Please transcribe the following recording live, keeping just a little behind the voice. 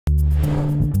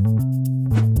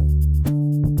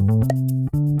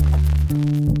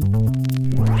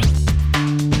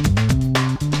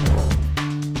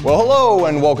Hello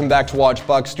and welcome back to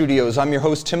Watchbox Studios. I'm your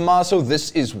host Tim Mosso.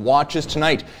 This is Watches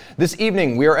Tonight. This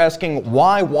evening we are asking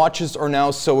why watches are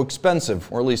now so expensive,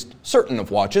 or at least certain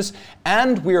of watches,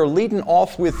 and we are leading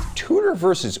off with Tudor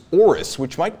versus Oris,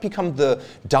 which might become the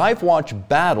dive watch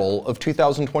battle of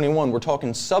 2021. We're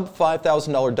talking sub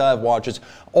 $5,000 dive watches,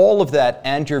 all of that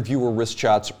and your viewer wrist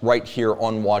shots right here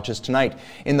on Watches Tonight.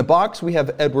 In the box we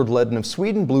have Edward Ledden of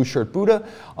Sweden, Blue Shirt Buddha,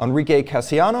 Enrique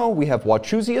Cassiano, we have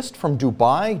Watchusiast from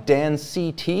Dubai, Dan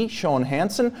CT, Sean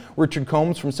Hansen, Richard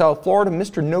Combs from South Florida,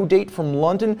 Mr. No Date from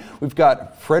London, we've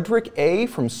got Frederick A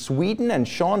from Sweden and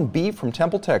Sean B from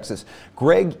Temple, Texas,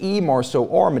 Greg E, Marceau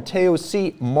R, Mateo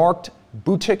C, Marked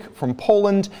Butik from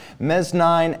Poland,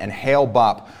 Mez9, and Hale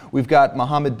Bop. We've got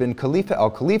Mohammed bin Khalifa Al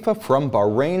Khalifa from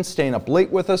Bahrain staying up late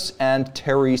with us, and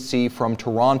Terry C from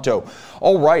Toronto.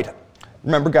 All right.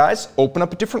 Remember guys, open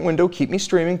up a different window, keep me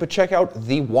streaming, but check out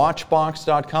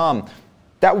thewatchbox.com.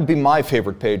 That would be my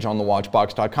favorite page on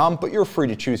thewatchbox.com, but you're free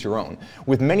to choose your own.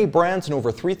 With many brands and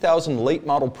over 3,000 late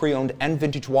model pre-owned and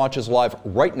vintage watches live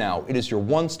right now, it is your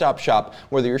one-stop shop,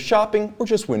 whether you're shopping or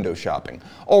just window shopping.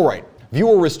 All right.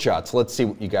 Viewer wrist shots, let's see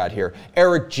what you got here.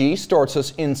 Eric G starts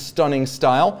us in stunning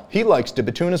style. He likes de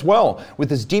Bethune as well, with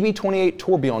his DB28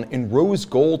 Tourbillon in rose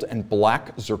gold and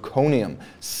black zirconium.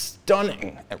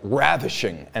 Stunning,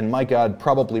 ravishing, and my God,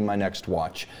 probably my next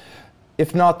watch.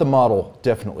 If not the model,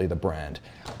 definitely the brand.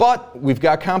 But we've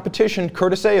got competition.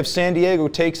 Curtis A of San Diego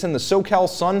takes in the SoCal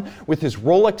Sun with his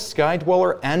Rolex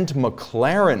Skydweller and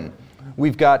McLaren.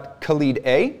 We've got Khalid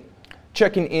A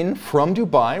checking in from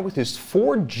Dubai with his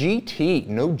Ford GT,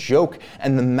 no joke,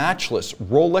 and the matchless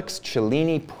Rolex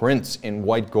Cellini Prince in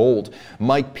white gold.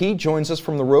 Mike P joins us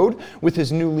from the road with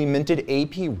his newly minted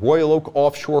AP Royal Oak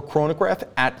offshore chronograph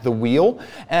at the wheel,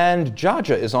 and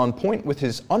Jaja is on point with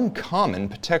his uncommon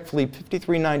Patek Philippe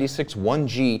 5396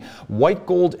 1G white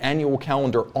gold annual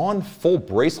calendar on full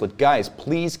bracelet. Guys,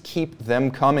 please keep them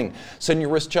coming. Send your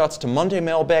wrist shots to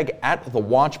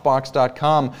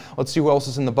mondaymailbag@thewatchbox.com. Let's see who else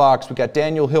is in the box. We got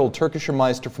Daniel Hill, Turkischer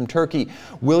Meister from Turkey,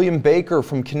 William Baker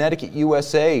from Connecticut,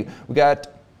 USA. We got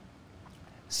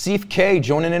Sif K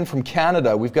joining in from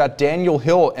Canada. We've got Daniel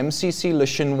Hill, MCC Le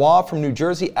Chinois from New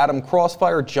Jersey, Adam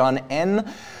Crossfire, John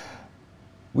N.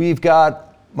 We've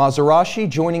got Mazarashi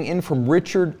joining in from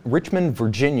Richmond,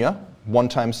 Virginia,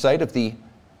 one-time site of the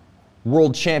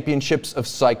World Championships of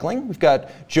Cycling. We've got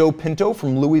Joe Pinto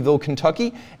from Louisville,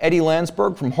 Kentucky, Eddie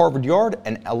Landsberg from Harvard Yard,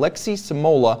 and Alexi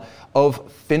Simola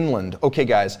of Finland. Okay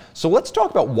guys, so let's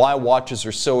talk about why watches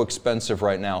are so expensive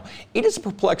right now. It is a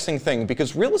perplexing thing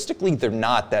because realistically they're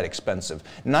not that expensive.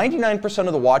 99%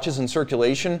 of the watches in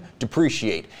circulation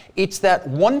depreciate. It's that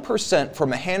 1%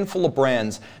 from a handful of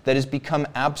brands that has become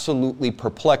absolutely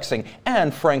perplexing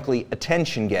and frankly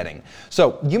attention-getting.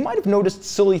 So you might have noticed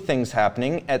silly things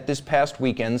happening at this past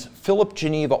weekend's Philip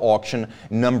Geneva auction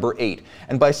number 8.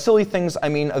 And by silly things I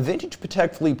mean a vintage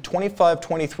Patek Philippe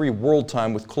 2523 World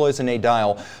Time with cloisonné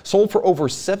dial sold for over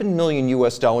 $7 million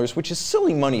US, which is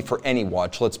silly money for any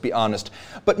watch, let's be honest.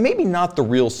 But maybe not the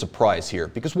real surprise here,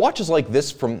 because watches like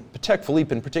this from Patek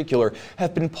Philippe in particular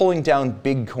have been pulling down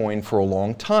big coin for a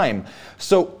long time.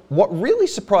 So what really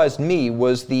surprised me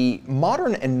was the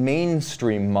modern and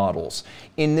mainstream models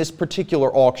in this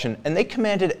particular auction, and they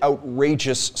commanded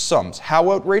outrageous sums.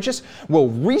 How outrageous? Well,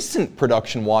 recent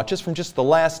production watches from just the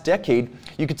last decade,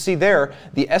 you could see there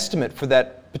the estimate for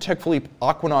that Patek Philippe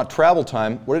Aquanaut travel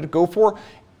time. What did it go for?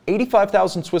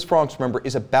 85,000 Swiss francs, remember,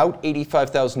 is about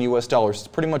 85,000 US dollars. It's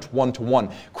pretty much one-to-one.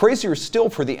 Crazier still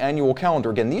for the annual calendar.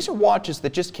 Again, these are watches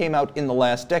that just came out in the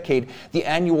last decade, the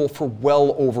annual for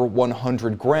well over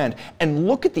 100 grand. And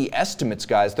look at the estimates,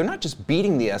 guys. They're not just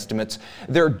beating the estimates,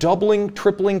 they're doubling,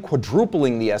 tripling,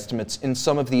 quadrupling the estimates in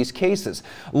some of these cases.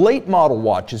 Late model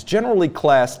watches,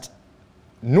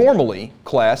 normally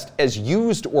classed as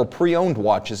used or pre-owned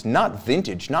watches, not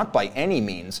vintage, not by any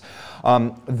means.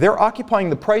 They're occupying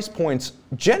the price points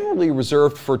generally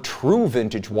reserved for true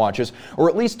vintage watches, or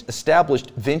at least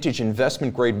established vintage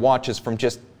investment grade watches from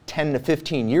just 10 to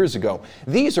 15 years ago.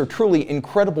 These are truly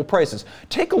incredible prices.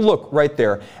 Take a look right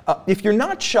there. If you're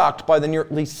not shocked by the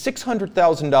nearly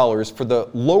 $600,000 for the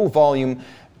low volume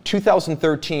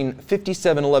 2013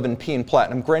 5711P in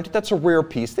platinum. Granted, that's a rare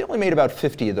piece. They only made about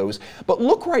 50 of those. But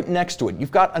look right next to it.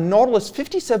 You've got a Nautilus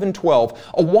 5712,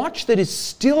 a watch that is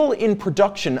still in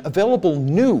production, available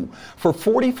new for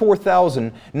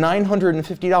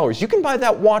 $44,950. You can buy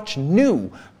that watch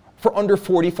new for under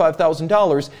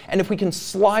 $45,000. And if we can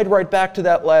slide right back to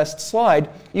that last slide,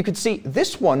 you can see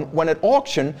this one went at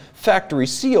auction, factory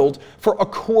sealed, for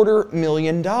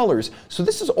 $250,000. So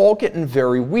this is all getting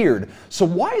very weird. So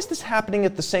why is this happening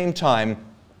at the same time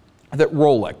that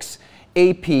Rolex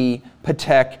AP,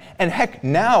 Patek, and heck,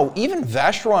 now even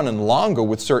Vacheron and Lange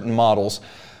with certain models.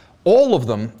 All of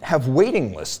them have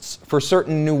waiting lists for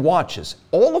certain new watches.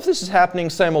 All of this is happening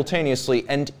simultaneously,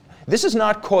 and this is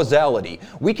not causality.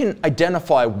 We can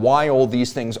identify why all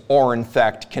these things are in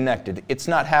fact connected. It's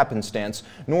not happenstance,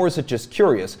 nor is it just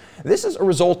curious. This is a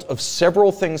result of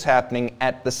several things happening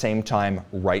at the same time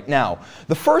right now.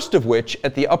 The first of which,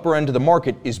 at the upper end of the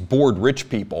market, is bored rich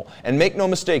people. And make no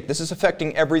mistake, this is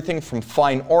affecting everything from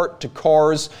fine art to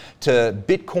cars to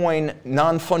Bitcoin,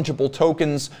 non-fungible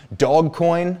tokens,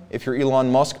 Dogecoin, if you're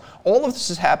Elon Musk. All of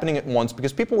this is happening at once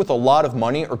because people with a lot of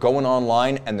money are going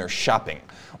online and they're shopping,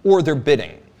 or they're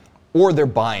bidding, or they're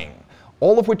buying.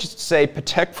 All of which is to say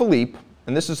Patek Philippe,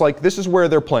 and this is where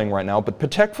they're playing right now, but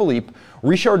Patek Philippe,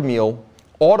 Richard Mille,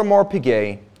 Audemars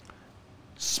Piguet,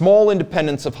 small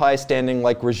independents of high standing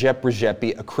like Recep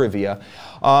Regepi, Akrivia,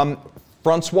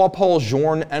 Francois-Paul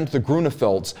Journe, and the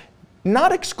Grunefelds.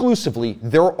 Not exclusively,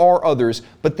 there are others,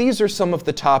 but these are some of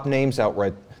the top names out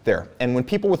right there. And when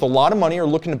people with a lot of money are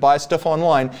looking to buy stuff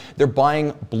online, they're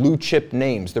buying blue chip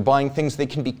names. They're buying things they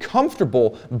can be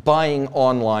comfortable buying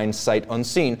online sight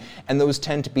unseen. And those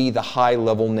tend to be the high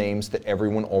level names that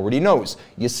everyone already knows.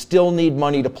 You still need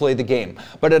money to play the game.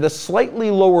 But at a slightly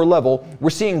lower level,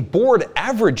 we're seeing bored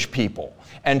average people.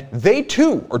 And they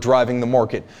too are driving the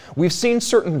market. We've seen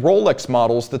certain Rolex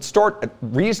models that start at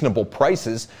reasonable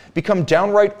prices become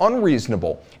downright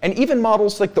unreasonable. And even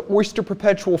models like the Oyster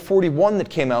Perpetual 41 that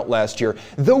came out last year,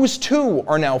 those too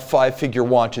are now five-figure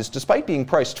watches despite being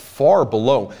priced far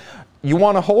below. You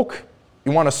want a Hulk?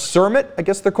 You want a Cermet, I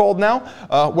guess they're called now?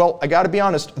 Well, I gotta be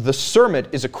honest, the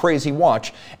Cermet is a crazy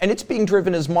watch, and it's being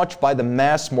driven as much by the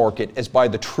mass market as by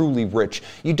the truly rich.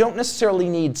 You don't necessarily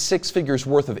need 6 figures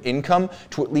worth of income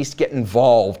to at least get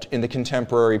involved in the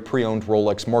contemporary pre-owned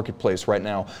Rolex marketplace right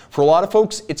now. For a lot of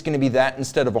folks, it's gonna be that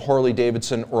instead of a Harley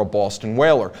Davidson or a Boston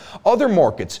Whaler. Other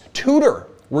markets, Tudor.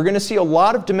 We're going to see a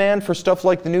lot of demand for stuff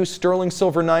like the new sterling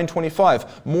silver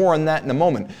 925. More on that in a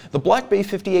moment. The Black Bay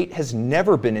 58 has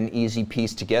never been an easy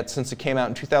piece to get since it came out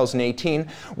in 2018.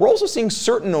 We're also seeing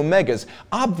certain Omegas.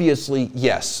 Obviously,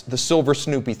 yes, the silver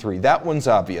Snoopy 3, that one's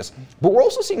obvious. But we're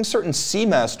also seeing certain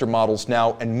Seamaster models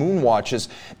now and moon watches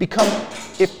become,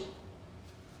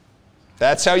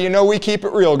 that's how you know we keep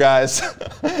it real, guys.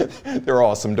 They're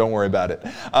awesome, don't worry about it.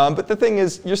 But the thing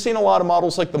is, you're seeing a lot of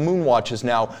models like the moon watches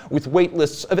now with wait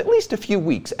lists of at least a few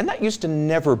weeks, and that used to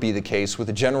never be the case with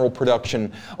a general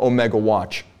production Omega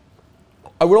watch.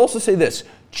 I would also say this,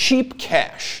 cheap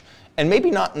cash, and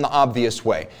maybe not in the obvious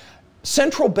way.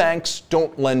 Central banks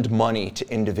don't lend money to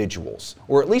individuals,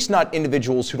 or at least not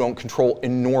individuals who don't control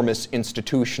enormous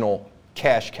institutional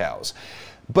cash cows.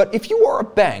 But if you are a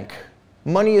bank,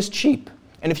 money is cheap.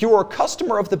 And if you are a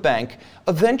customer of the bank,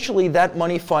 eventually that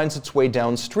money finds its way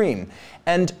downstream.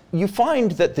 And you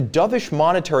find that the dovish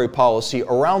monetary policy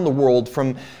around the world,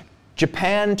 from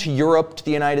Japan to Europe to the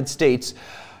United States,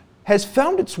 has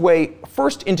found its way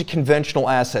first into conventional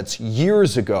assets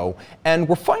years ago. And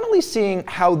we're finally seeing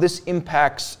how this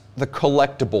impacts the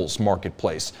collectibles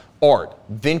marketplace: art,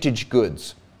 vintage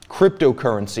goods,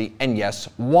 cryptocurrency, and yes,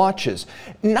 watches.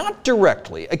 Not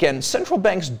directly. Again, central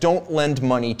banks don't lend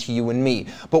money to you and me,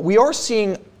 but we are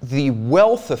seeing the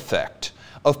wealth effect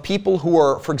of people who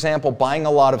are, for example, buying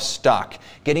a lot of stock,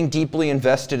 getting deeply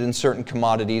invested in certain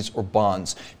commodities or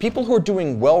bonds. People who are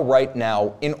doing well right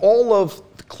now in all of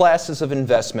the classes of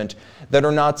investment that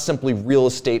are not simply real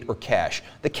estate or cash.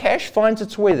 The cash finds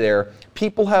its way there,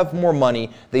 people have more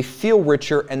money, they feel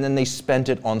richer, and then they spend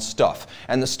it on stuff.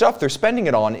 And the stuff they're spending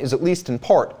it on is, at least in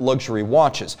part, luxury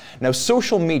watches. Now,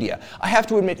 social media. I have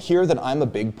to admit here that I'm a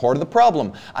big part of the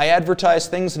problem. I advertise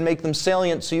things and make them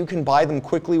salient so you can buy them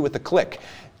quickly with a click.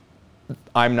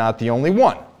 I'm not the only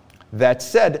one. That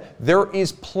said, there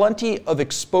is plenty of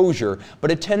exposure, but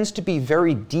it tends to be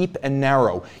very deep and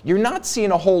narrow. You're not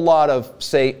seeing a whole lot of,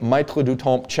 say, Maître du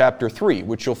Temps Chapter 3,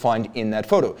 which you'll find in that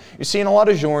photo. You're seeing a lot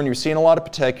of Journe, you're seeing a lot of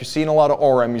Patek, you're seeing a lot of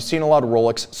RM, you're seeing a lot of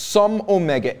Rolex, some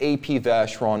Omega, AP,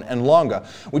 Vacheron, and Lange,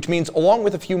 which means along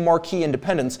with a few marquee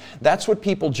independents, that's what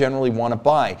people generally want to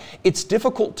buy. It's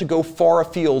difficult to go far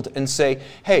afield and say,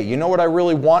 hey, you know what I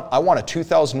really want? I want a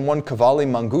 2001 Cavalli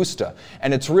Mangusta.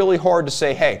 And it's really hard to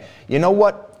say, hey, you know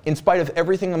what? In spite of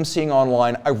everything I'm seeing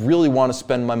online, I really want to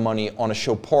spend my money on a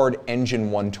Chopard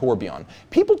Engine 1 tourbillon.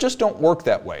 People just don't work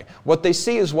that way. What they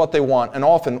see is what they want, and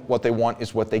often what they want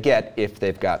is what they get if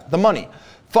they've got the money.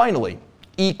 Finally,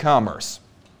 e-commerce.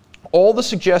 All the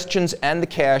suggestions and the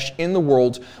cash in the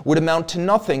world would amount to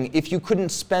nothing if you couldn't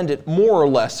spend it more or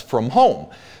less from home.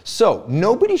 So,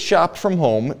 nobody shopped from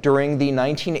home during the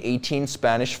 1918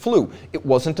 Spanish flu. It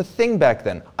wasn't a thing back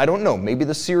then. I don't know, maybe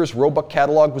the Sears Roebuck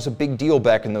catalog was a big deal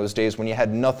back in those days when you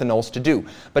had nothing else to do.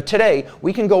 But today,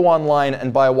 we can go online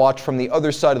and buy a watch from the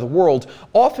other side of the world,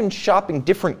 often shopping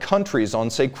different countries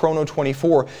on, say,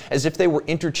 Chrono24, as if they were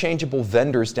interchangeable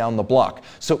vendors down the block.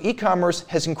 So e-commerce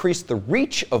has increased the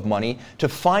reach of money to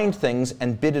find things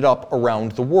and bid it up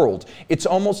around the world. It's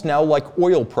almost now like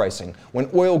oil pricing. When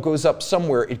oil goes up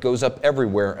somewhere, it goes up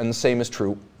everywhere, and the same is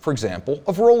true, for example,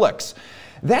 of Rolex.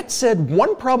 That said,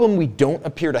 one problem we don't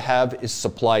appear to have is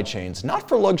supply chains. Not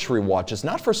for luxury watches,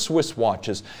 not for Swiss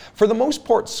watches. For the most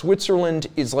part, Switzerland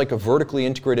is like a vertically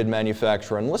integrated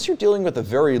manufacturer, unless you're dealing with a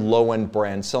very low-end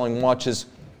brand selling watches,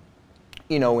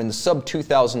 you know, in the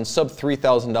sub-$2,000,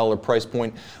 sub-$3,000 price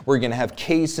point, where you're going to have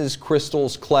cases,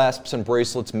 crystals, clasps, and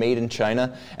bracelets made in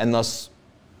China, and thus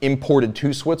imported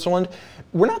to Switzerland.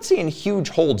 We're not seeing huge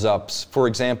holds-ups. For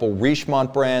example,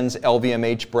 Richemont brands,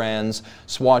 LVMH brands,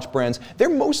 Swatch brands. They're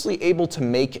mostly able to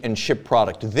make and ship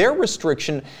product. Their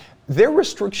restriction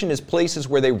is places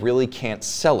where they really can't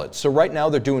sell it. So right now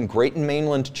they're doing great in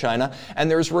mainland China, and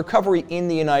there's recovery in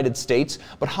the United States,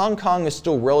 but Hong Kong is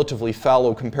still relatively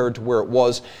fallow compared to where it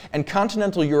was, and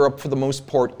continental Europe, for the most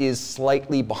part, is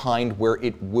slightly behind where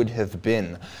it would have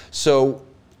been. So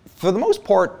for the most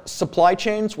part, supply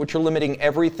chains, which are limiting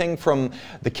everything from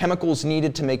the chemicals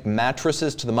needed to make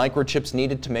mattresses to the microchips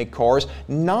needed to make cars,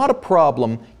 not a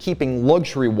problem keeping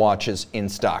luxury watches in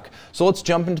stock. So let's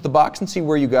jump into the box and see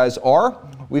where you guys are.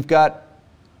 We've got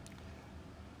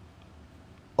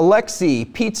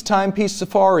Alexi, Pete's Timepiece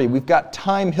Safari. We've got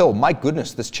Time Hill. My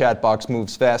goodness, this chat box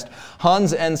moves fast.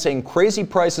 Hans N saying crazy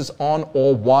prices on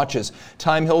all watches.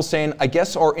 Time Hill saying, I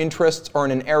guess our interests are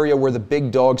in an area where the big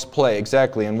dogs play.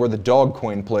 Exactly, and where the dog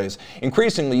coin plays.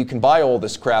 Increasingly, you can buy all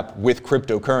this crap with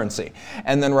cryptocurrency.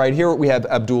 And then right here we have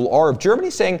Abdul R of Germany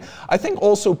saying, I think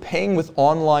also paying with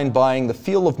online buying, the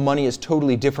feel of money is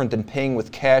totally different than paying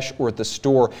with cash or at the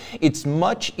store. It's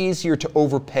much easier to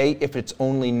overpay if it's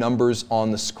only numbers on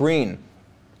the screen.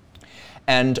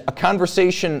 And a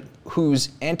conversation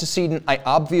whose antecedent I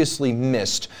obviously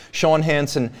missed, Sean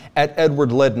Hansen at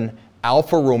Edward Ledden,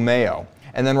 Alfa Romeo.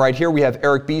 And then right here we have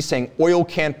Eric B saying oil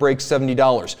can't break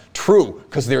 $70. True,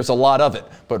 because there's a lot of it.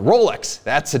 But Rolex,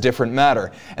 that's a different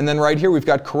matter. And then right here we've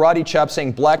got Karate Chap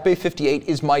saying Black Bay 58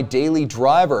 is my daily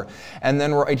driver. And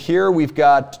then right here we've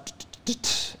got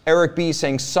Eric B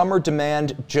saying summer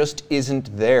demand just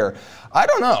isn't there. I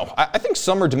don't know. I think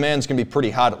summer demand is going to be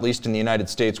pretty hot, at least in the United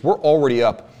States. We're already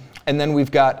up. And then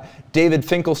we've got David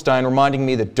Finkelstein reminding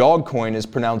me that Dogcoin is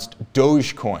pronounced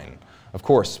Dogecoin. Of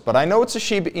course, but I know it's a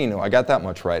Shiba Inu. I got that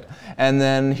much right. And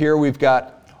then here we've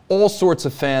got all sorts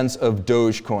of fans of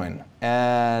Dogecoin.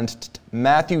 And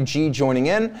Matthew G joining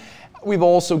in. We've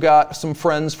also got some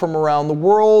friends from around the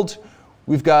world.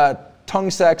 We've got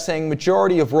Tungsack saying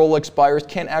majority of Rolex buyers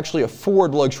can't actually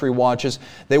afford luxury watches.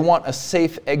 They want a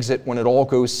safe exit when it all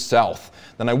goes south.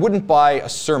 Then I wouldn't buy a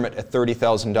Cermet at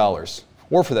 $30,000.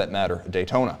 Or for that matter, a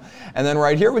Daytona. And then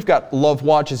right here we've got Love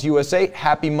Watches USA,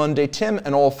 Happy Monday Tim,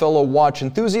 and all fellow watch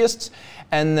enthusiasts.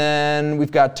 And then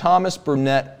we've got Thomas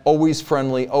Burnett, always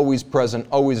friendly, always present,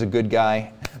 always a good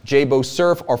guy. Jabo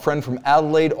Surf, our friend from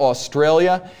Adelaide,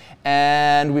 Australia.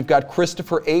 And we've got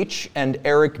Christopher H. and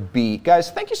Eric B.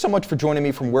 Guys, thank you so much for joining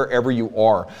me from wherever you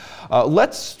are.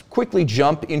 Let's quickly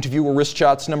jump into viewer wrist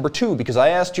shots number 2, because I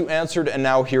asked, you answered, and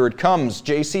now here it comes.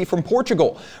 JC from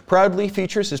Portugal proudly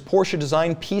features his Porsche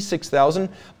design P6000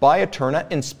 by Eterna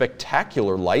in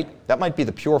spectacular light. That might be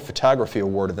the pure photography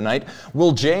award of the night.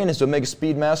 Will J and his Omega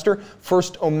Speedmaster,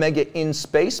 first Omega in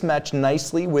space, match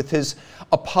nicely with his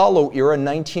Apollo era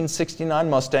 1969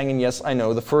 Mustang. And yes, I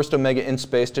know the first Omega in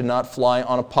space did not fly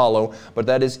on Apollo, but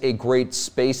that is a great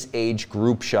space age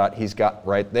group shot he's got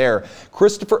right there.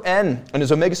 Christopher N and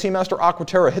his Omega Seamaster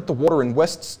Aquaterra hit the water in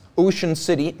West Ocean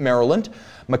City, Maryland.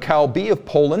 Macau B of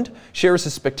Poland shares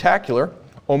his spectacular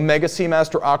Omega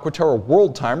Seamaster Aquaterra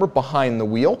World Timer behind the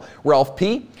wheel. Ralph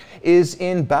P is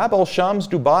in Bab el Shams,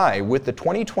 Dubai with the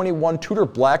 2021 Tudor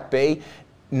Black Bay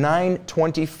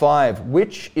 925,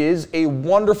 which is a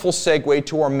wonderful segue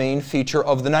to our main feature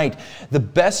of the night, the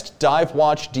best dive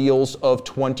watch deals of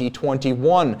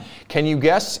 2021. Can you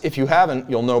guess? If you haven't,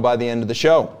 you'll know by the end of the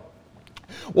show.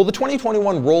 Well, the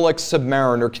 2021 Rolex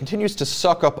Submariner continues to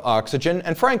suck up oxygen,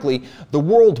 and frankly, the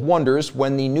world wonders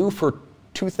when the new for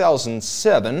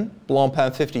 2007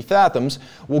 Blancpain 50 Fathoms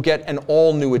will get an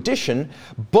all-new edition.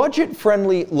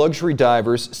 Budget-friendly luxury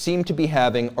divers seem to be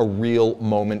having a real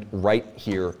moment right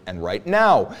here and right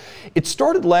now. It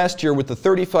started last year with the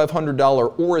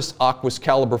 $3,500 Oris Aquis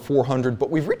Caliber 400, but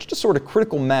we've reached a sort of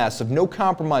critical mass of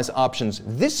no-compromise options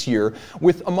this year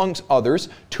with, amongst others,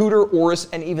 Tudor, Oris,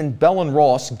 and even Bell &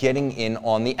 Ross getting in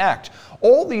on the act.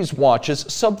 All these watches,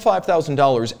 sub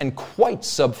 $5,000 and quite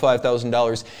sub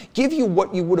 $5,000, give you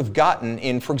what you would have gotten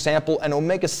in, for example, an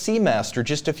Omega Seamaster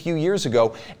just a few years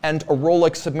ago and a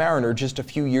Rolex Submariner just a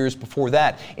few years before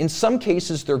that. In some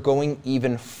cases, they're going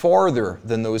even farther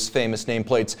than those famous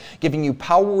nameplates, giving you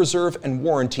power reserve and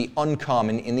warranty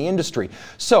uncommon in the industry.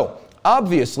 So,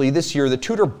 obviously, this year, the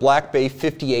Tudor Black Bay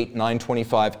 58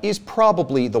 925 is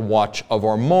probably the watch of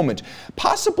our moment.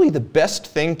 Possibly the best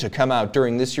thing to come out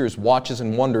during this year's Watches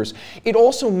and Wonders. It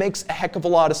also makes a heck of a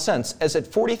lot of sense, as at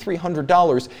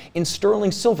 $4,300 in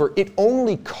sterling silver, it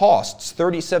only costs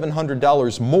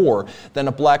 $3,700 more than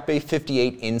a Black Bay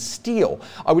 58 in steel.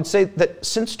 I would say that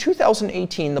since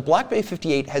 2018, the Black Bay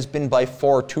 58 has been by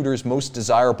far Tudor's most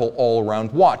desirable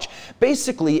all-around watch.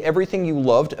 Basically, everything you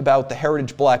loved about the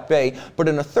Heritage Black Bay, but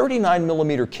in a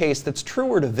 39mm case that's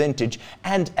truer to vintage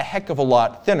and a heck of a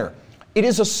lot thinner. It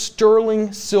is a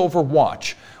sterling silver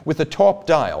watch with a taupe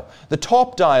dial. The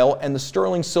taupe dial and the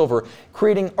sterling silver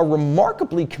creating a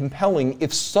remarkably compelling,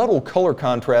 if subtle, color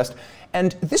contrast.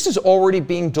 And this is already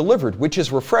being delivered, which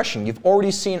is refreshing. You've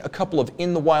already seen a couple of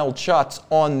in-the-wild shots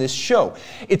on this show.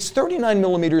 It's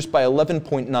 39mm by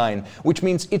 11.9, which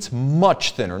means it's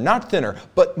much thinner, not thinner,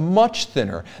 but much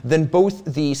thinner than both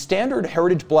the standard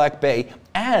Heritage Black Bay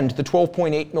and the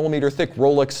 12.8mm thick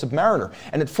Rolex Submariner.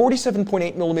 And at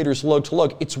 47.8mm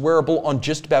lug-to-lug, it's wearable on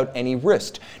just about any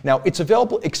wrist. Now, it's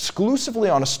available exclusively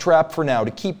on a strap for now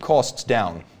to keep costs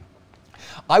down.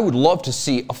 I would love to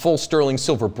see a full sterling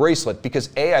silver bracelet because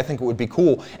A, I think it would be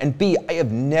cool, and B, I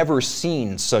have never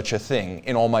seen such a thing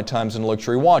in all my times in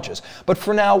luxury watches. But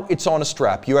for now, it's on a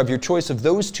strap. You have your choice of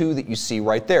those two that you see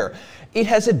right there. It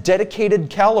has a dedicated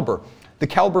caliber, the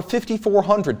caliber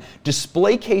 5400,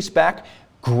 display case back,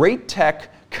 great tech,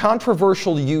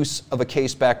 controversial use of a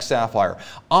caseback sapphire.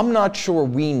 I'm not sure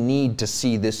we need to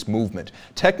see this movement.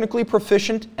 Technically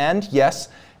proficient and, yes,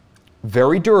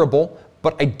 very durable,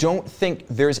 but I don't think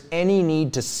there's any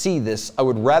need to see this. I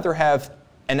would rather have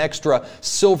an extra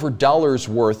silver dollars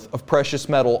worth of precious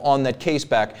metal on that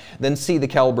caseback than see the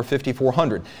caliber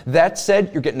 5400. That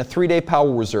said, you're getting a 3-day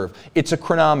power reserve. It's a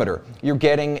chronometer. You're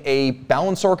getting a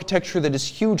balance architecture that is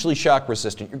hugely shock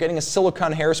resistant. You're getting a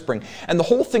silicone hairspring. And the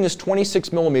whole thing is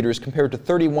 26mm compared to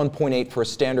 31.8 for a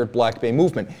standard Black Bay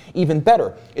movement. Even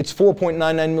better, it's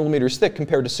 4.99mm thick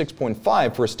compared to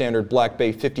 6.5 for a standard Black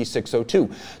Bay 5602.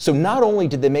 So not only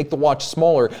did they make the watch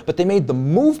smaller, but they made the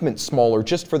movement smaller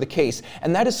just for the case.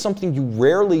 And that is something you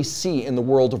rarely see in the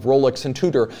world of Rolex and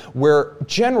Tudor, where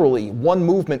generally one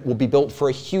movement will be built for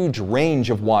a huge range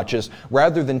of watches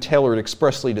rather than tailored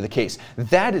expressly to the case.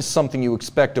 That is something you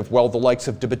expect of, well, the likes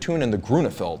of de Bethune and the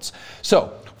Grunefelds.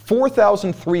 So,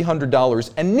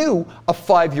 $4,300 and new, a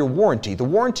 5-year warranty. The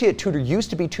warranty at Tudor used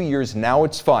to be 2 years, now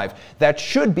it's 5. That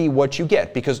should be what you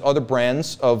get because other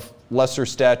brands of lesser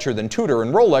stature than Tudor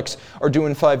and Rolex are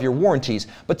doing 5-year warranties,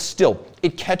 but still,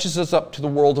 it catches us up to the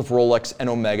world of Rolex and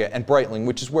Omega and Breitling,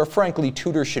 which is where, frankly,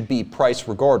 Tudor should be, price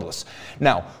regardless.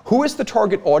 Now, who is the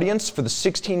target audience for the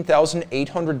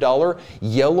 $16,800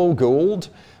 yellow gold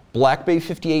Black Bay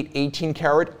 58 18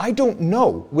 karat? I don't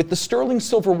know. With the sterling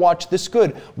silver watch this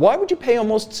good, why would you pay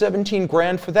almost 17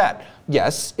 grand for that?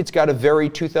 Yes, it's got a very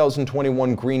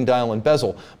 2021 green dial and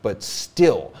bezel, but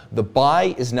still, the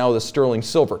buy is now the sterling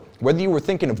silver. Whether you were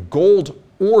thinking of gold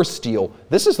or steel,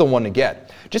 this is the one to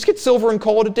get. Just get silver and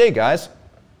call it a day, guys.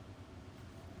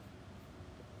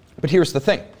 But here's the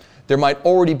thing. There might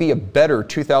already be a better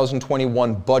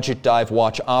 2021 budget dive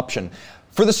watch option.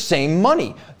 For the same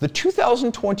money, the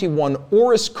 2021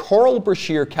 Oris Carl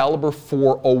Brashear Caliber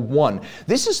 401.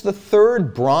 This is the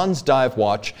 3rd bronze dive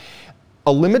watch,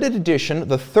 a limited edition,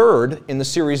 the 3rd in the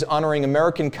series honoring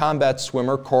American combat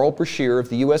swimmer Carl Brashear of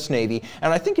the U.S. Navy,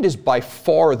 and I think it is by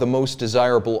far the most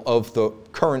desirable of the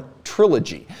current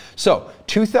trilogy. So,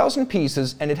 2,000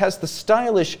 pieces, and it has the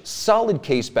stylish, solid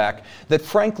caseback that,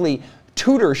 frankly,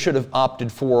 Tudor should have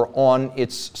opted for on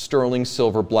its sterling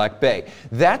silver Black Bay.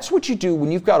 That's what you do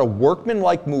when you've got a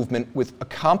workman-like movement with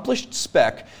accomplished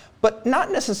spec, but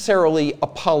not necessarily a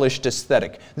polished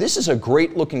aesthetic. This is a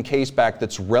great looking case back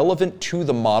that's relevant to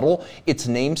the model, its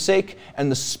namesake,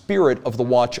 and the spirit of the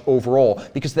watch overall,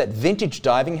 because that vintage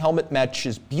diving helmet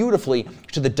matches beautifully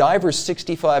to the Diver's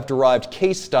 65 derived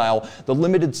case style, the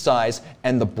limited size,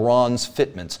 and the bronze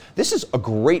fitments. This is a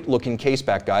great looking case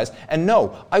back, guys, and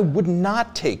no, I would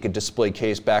not take a display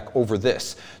case back over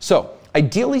this. So,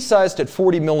 ideally sized at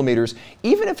 40 millimeters,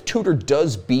 even if Tudor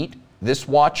does beat this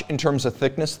watch in terms of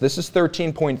thickness, this is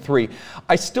 13.3.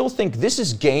 I still think this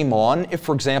is game on if,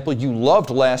 for example, you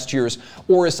loved last year's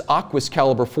Oris Aquis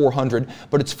Caliber 400,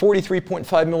 but its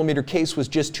 43.5 millimeter case was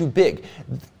just too big.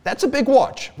 That's a big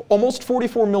watch. Almost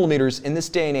 44 millimeters in this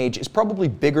day and age is probably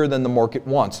bigger than the market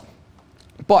wants.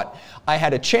 But I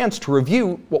had a chance to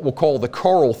review what we'll call the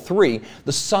Carl 3.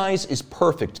 The size is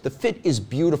perfect. The fit is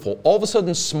beautiful. All of a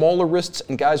sudden, smaller wrists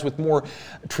and guys with more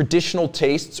traditional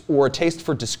tastes or a taste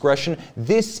for discretion,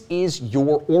 this is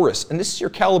your Oris. And this is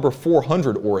your Caliber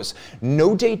 400 Oris.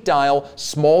 No date dial,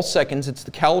 small seconds. It's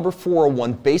the Caliber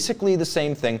 401, basically the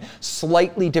same thing,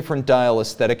 slightly different dial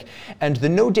aesthetic. And the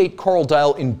no date Carl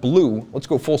dial in blue, let's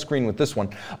go full screen with this one,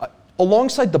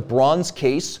 alongside the bronze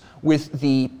case with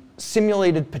the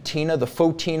simulated patina, the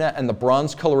fauxtina, and the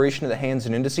bronze coloration of the hands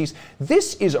and indices.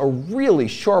 This is a really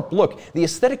sharp look, the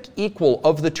aesthetic equal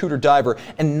of the Tudor Diver,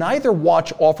 and neither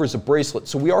watch offers a bracelet,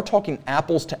 so we are talking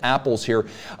apples to apples here.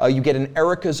 You get an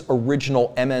Erica's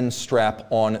original MN strap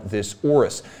on this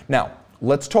Oris. Now,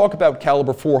 let's talk about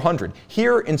Caliber 400.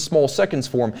 Here in small seconds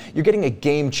form, you're getting a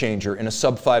game changer in a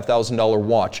sub $5,000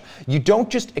 watch. You don't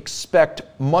just expect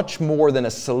much more than a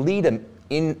Solida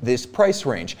in this price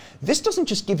range. This doesn't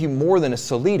just give you more than a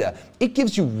Solida, it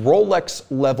gives you Rolex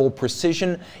level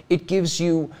precision, it gives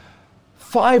you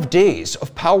 5 days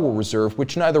of power reserve,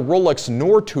 which neither Rolex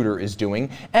nor Tudor is doing,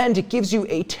 and it gives you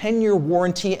a 10-year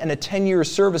warranty and a 10-year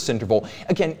service interval.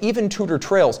 Again, even Tudor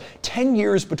trails. 10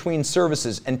 years between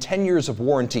services and 10 years of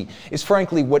warranty is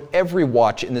frankly what every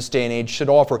watch in this day and age should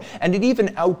offer, and it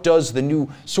even outdoes the new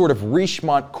sort of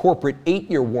Richemont corporate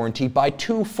 8-year warranty by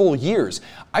 2 full years.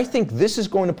 I think this is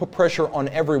going to put pressure on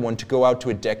everyone to go out to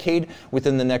a decade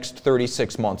within the next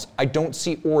 36 months. I don't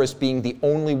see Oris being the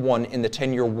only one in the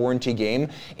 10-year warranty game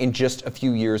in just a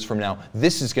few years from now.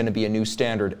 This is going to be a new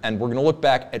standard, and we're going to look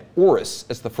back at Oris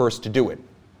as the first to do it.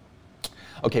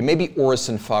 Okay, maybe Oris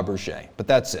and Fabergé, but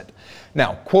that's it.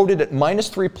 Now, quoted at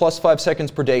 -3 + 5 seconds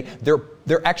per day,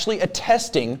 they're actually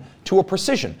attesting to a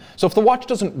precision. So if the watch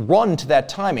doesn't run to that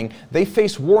timing, they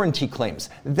face warranty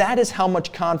claims. That is how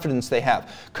much confidence they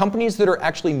have. Companies that are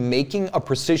actually making a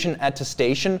precision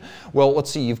attestation, well,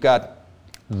 let's see, you've got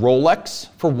Rolex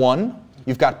for one,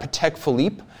 you've got Patek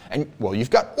Philippe, and, well, you've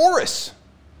got Oris.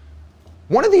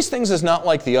 One of these things is not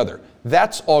like the other.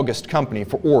 That's August Company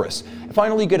for Oris.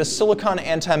 Finally, you get a silicon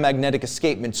anti-magnetic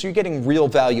escapement, so you're getting real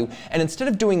value. And instead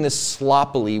of doing this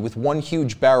sloppily with one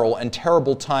huge barrel and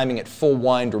terrible timing at full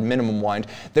wind or minimum wind,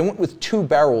 they went with 2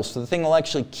 barrels, so the thing will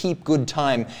actually keep good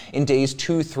time in days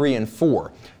 2, 3, and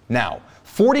 4. Now,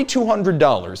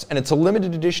 $4,200, and it's a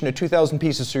limited edition of 2,000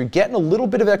 pieces, so you're getting a little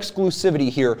bit of exclusivity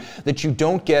here that you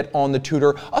don't get on the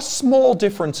Tudor, a small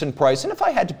difference in price, and if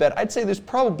I had to bet, I'd say there's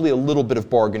probably a little bit of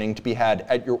bargaining to be had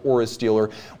at your Oris dealer,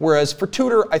 whereas for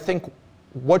Tudor, I think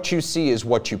what you see is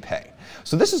what you pay.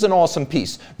 So this is an awesome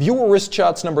piece. Viewer wrist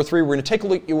shots number 3. We're going to take a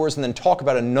look at yours and then talk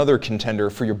about another contender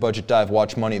for your budget dive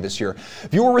watch money this year.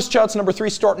 Viewer wrist shots number 3,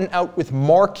 starting out with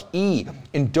Mark E.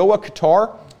 in Doha,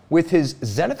 Qatar, with his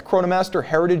Zenith Chronomaster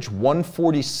Heritage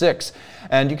 146.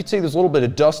 And you can see there's a little bit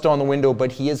of dust on the window,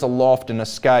 but he is aloft in a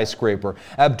skyscraper.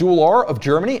 Abdul R. of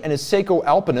Germany and his Seiko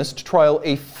Alpinist trial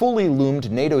a fully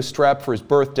loomed NATO strap for his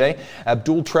birthday.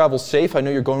 Abdul, travel safe. I know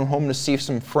you're going home to see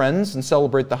some friends and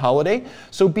celebrate the holiday,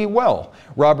 so be well.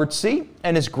 Robert C.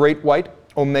 and his Great White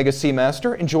Omega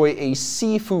Seamaster enjoy a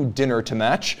seafood dinner to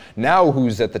match. Now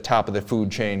who's at the top of the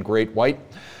food chain? Great White.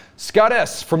 Scott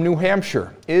S. from New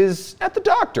Hampshire is at the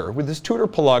doctor with his Tudor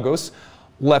Pelagos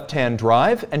left-hand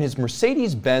drive and his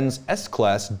Mercedes-Benz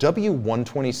S-Class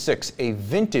W126, a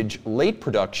vintage late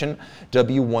production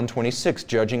W126,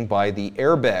 judging by the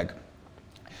airbag.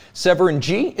 Severin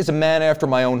G. is a man after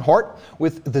my own heart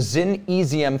with the Zinn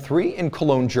EZM3 in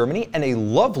Cologne, Germany, and a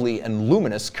lovely and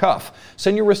luminous cuff.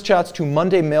 Send your wrist shots to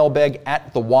Monday Mailbag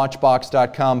at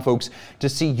thewatchbox.com, folks, to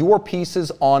see your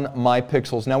pieces on My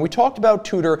Pixels. Now, we talked about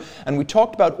Tudor and we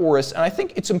talked about Oris, and I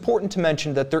think it's important to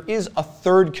mention that there is a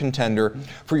third contender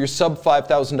for your sub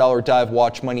 $5,000 dive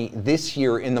watch money this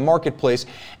year in the marketplace.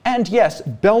 And yes,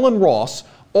 Bell & Ross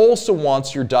also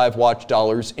wants your dive watch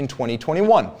dollars in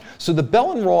 2021. So the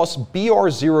Bell & Ross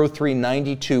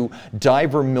BR0392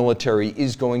 Diver Military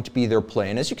is going to be their play.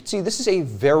 And as you can see, this is a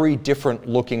very different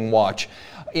looking watch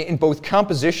in both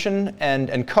composition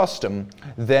and custom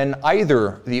than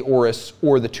either the Oris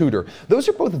or the Tudor. Those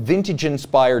are both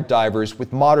vintage-inspired divers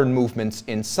with modern movements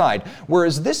inside,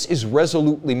 whereas this is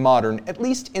resolutely modern, at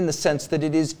least in the sense that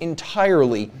it is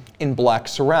entirely in black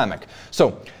ceramic.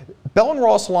 So Bell &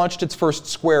 Ross launched its first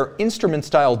square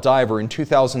instrument-style diver in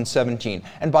 2017,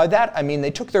 and by that I mean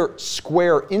they took their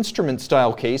square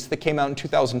instrument-style case that came out in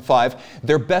 2005,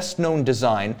 their best-known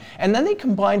design, and then they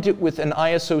combined it with an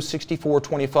ISO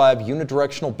 6425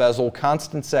 unidirectional bezel,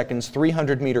 constant seconds,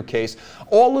 300-meter case,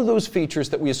 all of those features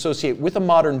that we associate with a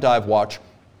modern dive watch,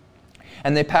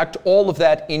 and they packed all of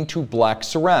that into black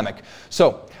ceramic.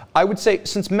 So I would say,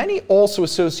 since many also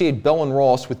associate Bell &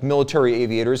 Ross with military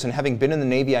aviators, and having been in the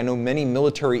Navy, I know many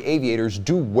military aviators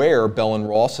do wear Bell &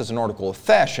 Ross as an article of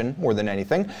fashion more than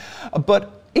anything,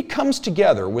 but it comes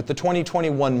together with the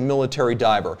 2021 military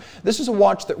diver. This is a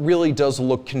watch that really does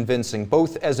look convincing,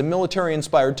 both as a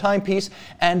military-inspired timepiece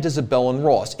and as a Bell &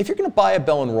 Ross. If you're going to buy a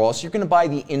Bell & Ross, you're going to buy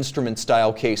the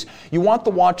instrument-style case. You want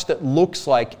the watch that looks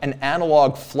like an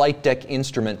analog flight deck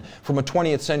instrument from a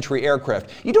 20th century aircraft.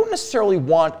 You don't necessarily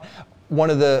want one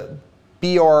of the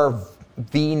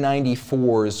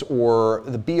V94s or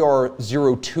the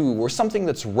BR02 or something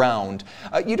that's round.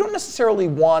 You don't necessarily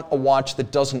want a watch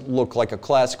that doesn't look like a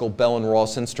classical Bell &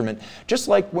 Ross instrument. Just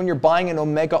like when you're buying an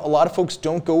Omega, a lot of folks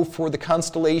don't go for the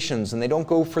Constellations and they don't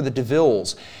go for the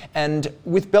DeVilles. And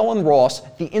with Bell & Ross,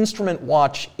 the instrument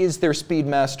watch is their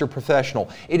Speedmaster Professional.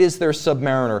 It is their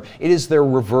Submariner. It is their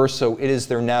Reverso. It is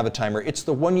their Navitimer. It's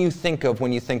the one you think of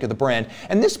when you think of the brand.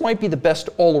 And this might be the best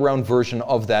all-around version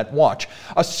of that watch.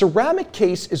 A ceramic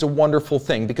case is a wonderful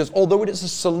thing because although it is a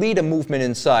Sellita movement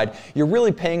inside, you're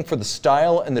really paying for the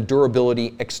style and the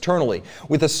durability externally.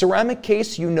 With a ceramic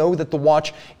case, you know that the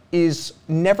watch is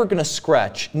never going to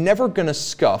scratch, never going to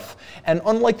scuff, and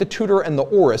unlike the Tudor and the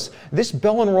Oris, this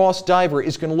Bell & Ross diver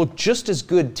is going to look just as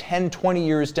good 10, 20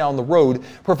 years down the road,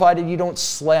 provided you don't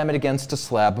slam it against a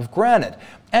slab of granite.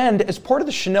 And as part of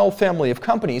the Chanel family of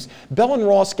companies, Bell &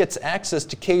 Ross gets access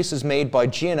to cases made by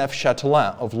G&F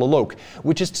Chatelain of Le Loc,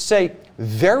 which is to say,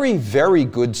 very, very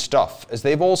good stuff, as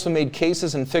they've also made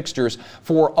cases and fixtures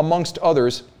for, amongst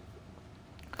others,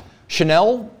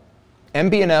 Chanel,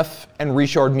 MB&F, and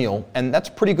Richard Mille, and that's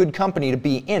pretty good company to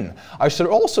be in. I should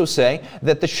also say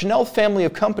that the Chanel family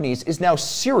of companies is now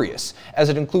serious, as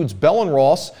it includes Bell &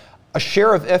 Ross, a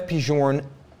share of F. Journe,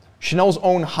 Chanel's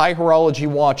own high horology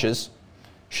watches,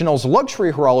 Chanel's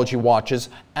luxury horology watches,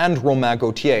 and Romain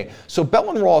Gaultier. So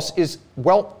Bell & Ross is,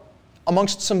 well,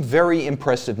 amongst some very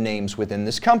impressive names within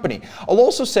this company. I'll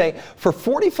also say, for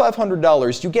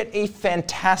 $4,500, you get a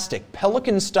fantastic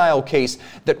Pelican-style case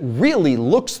that really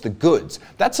looks the goods.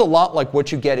 That's a lot like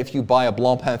what you get if you buy a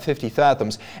Blancpain 50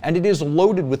 Fathoms, and it is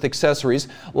loaded with accessories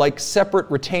like separate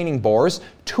retaining bars,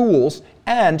 tools,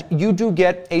 and you do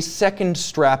get a second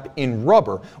strap in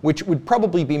rubber, which would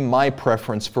probably be my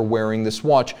preference for wearing this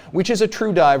watch, which is a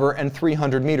true diver and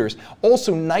 300 meters.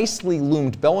 Also nicely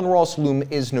loomed. Bell & Ross loom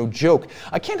is no joke.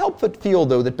 I can't help but feel,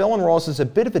 though, that Bell & Ross is a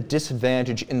bit of a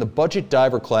disadvantage in the budget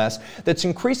diver class that's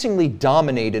increasingly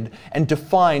dominated and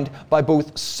defined by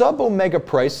both sub-Omega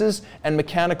prices and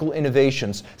mechanical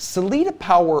innovations. Sellita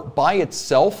power by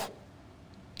itself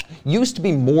used to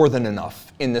be more than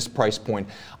enough in this price point.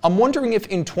 I'm wondering if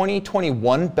in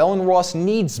 2021, Bell & Ross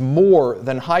needs more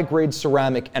than high-grade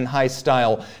ceramic and high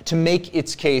style to make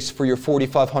its case for your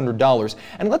 $4,500.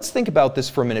 And let's think about this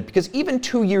for a minute, because even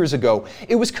 2 years ago,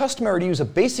 it was customary to use a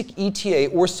basic ETA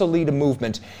or Sellita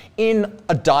movement in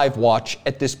a dive watch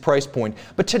at this price point.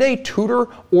 But today, Tudor,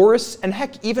 Oris, and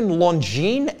heck, even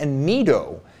Longines and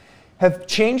Mido have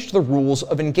changed the rules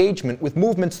of engagement with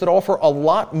movements that offer a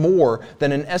lot more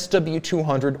than an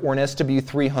SW200 or an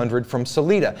SW300 from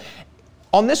Sellita.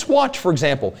 On this watch, for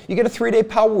example, you get a 3-day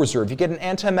power reserve, you get an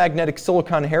anti-magnetic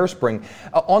silicone hairspring.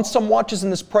 On some watches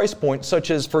in this price point, such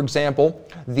as, for example,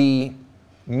 the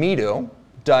Mido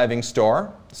Diving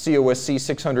Star, COSC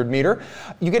 600 meter,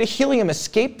 you get a helium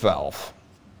escape valve.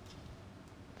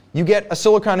 You get a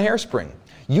silicone hairspring.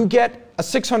 You get a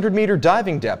 600 meter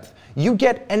diving depth. You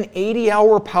get an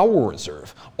 80-hour power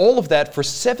reserve. All of that for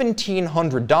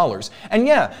 $1,700. And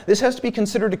yeah, this has to be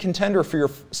considered a contender for your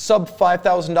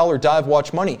sub-$5,000 dive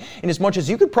watch money, in as much as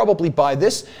you could probably buy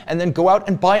this and then go out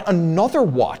and buy another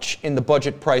watch in the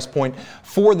budget price point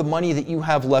for the money that you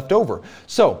have left over.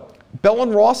 So, Bell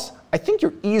 & Ross, I think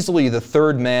you're easily the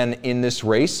third man in this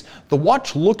race. The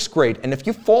watch looks great, and if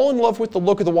you fall in love with the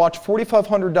look of the watch,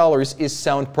 $4,500 is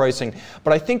sound pricing.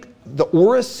 But I think the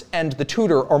Oris and the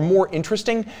Tudor are more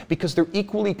interesting because they're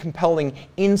equally compelling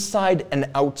inside and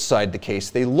outside the case.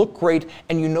 They look great,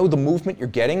 and you know the movement you're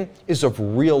getting is of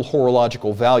real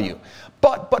horological value.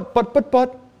 But,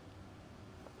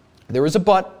 there is a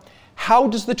but. How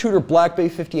does the Tudor Black Bay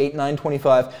 58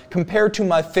 925 compare to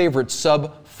my favorite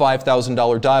sub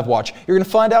 $5,000 dive watch? You're going to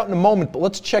find out in a moment, but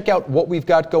let's check out what we've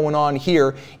got going on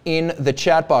here in the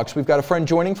chat box. We've got a friend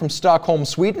joining from Stockholm,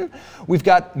 Sweden. We've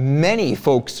got many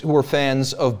folks who are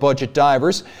fans of budget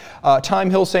divers. Time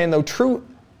Hill saying, though,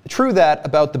 True that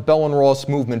about the Bell & Ross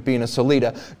movement being a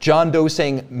Salida. John Doe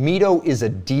saying Mito is a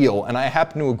deal, and I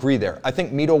happen to agree there. I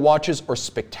think Mito watches are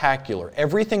spectacular.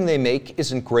 Everything they make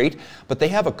isn't great, but they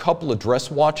have a couple of dress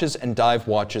watches and dive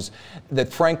watches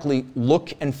that frankly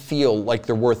look and feel like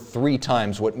they're worth 3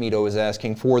 times what Mito is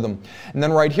asking for them. And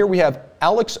then right here we have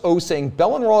Alex O saying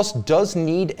Bell & Ross does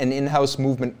need an in-house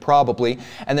movement probably.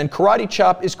 And then Karate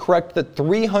Chop is correct that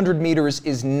 300 meters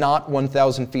is not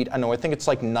 1,000 feet. I know, I think it's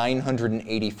like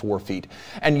 984 feet.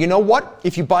 And you know what?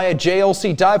 If you buy a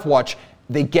JLC dive watch,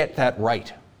 they get that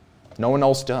right. No one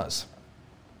else does.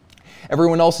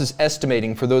 Everyone else is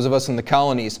estimating for those of us in the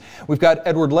colonies. We've got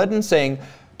Edward Ledden saying,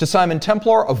 to Simon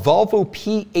Templar, a Volvo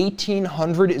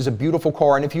P1800 is a beautiful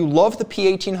car, and if you love the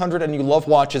P1800 and you love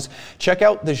watches, check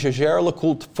out the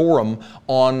Jaeger-LeCoultre forum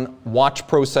on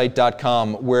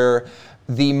watchprosite.com, where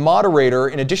the moderator,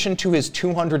 in addition to his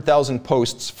 200,000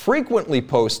 posts, frequently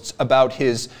posts about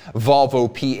his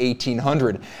Volvo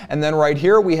P1800. And then right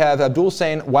here we have Abdul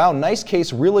saying, wow, nice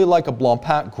case, really like a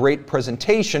Blancpain, great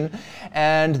presentation.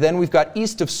 And then we've got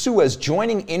East of Suez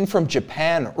joining in from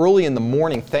Japan early in the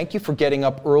morning. Thank you for getting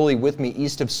up early with me,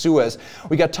 East of Suez.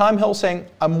 We got Time Hill saying,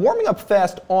 I'm warming up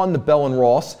fast on the Bell &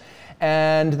 Ross.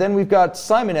 And then we've got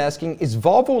Simon asking, is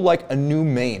Volvo like a new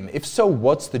MAME? If so,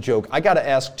 what's the joke? I gotta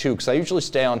ask too, because I usually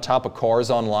stay on top of cars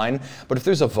online, but if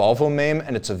there's a Volvo MAME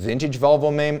and it's a vintage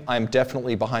Volvo MAME, I'm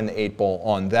definitely behind the 8 ball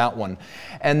on that one.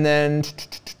 And then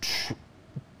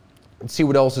let's see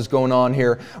what else is going on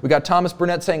here. We got Thomas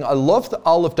Burnett saying, I love the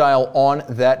olive dial on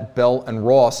that Bell &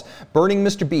 Ross. Burning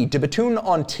Mr. B, de Bethune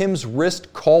on Tim's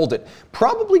wrist, called it.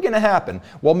 Probably going to happen.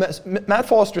 Well, Matt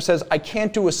Foster says, I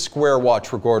can't do a square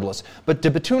watch regardless. But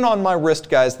de Bethune on my wrist,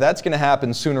 guys, that's going to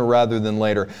happen sooner rather than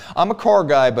later. I'm a car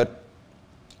guy, but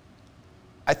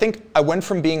I think I went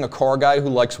from being a car guy who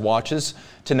likes watches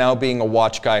to now being a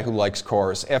watch guy who likes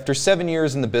cars. After 7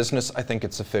 years in the business, I think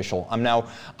it's official. I'm now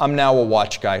a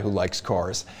watch guy who likes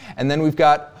cars. And then we've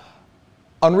got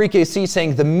Enrique C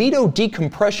saying the Mito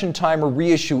decompression timer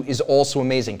reissue is also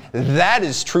amazing. That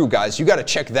is true, guys. You got to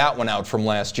check that one out from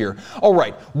last year. All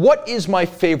right, what is my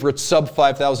favorite sub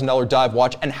 $5,000 dive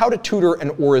watch, and how do Tudor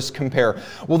and Oris compare?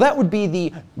 Well, that would be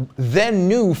the then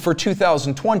new for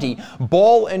 2020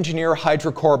 Ball Engineer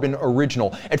Hydrocarbon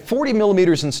Original. At 40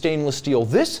 millimeters in stainless steel,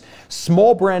 this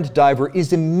small brand diver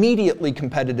is immediately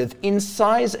competitive in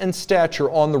size and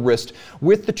stature on the wrist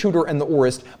with the Tudor and the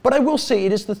Oris, but I will say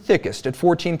it is the thickest at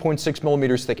 14.6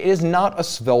 millimeters thick. It is not a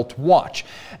svelte watch.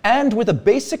 And with a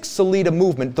basic Salida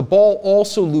movement, the ball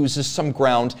also loses some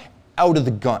ground out of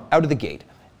the gate.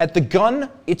 At the gun,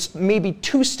 it's maybe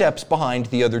 2 steps behind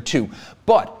the other 2.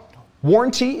 But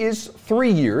warranty is 3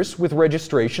 years with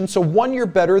registration, so 1 year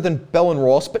better than Bell &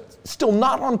 Ross, but still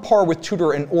not on par with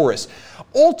Tudor and Oris.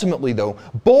 Ultimately, though,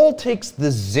 Ball takes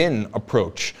the Zen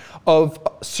approach of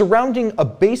surrounding a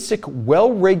basic,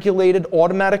 well-regulated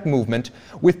automatic movement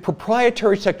with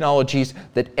proprietary technologies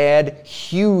that add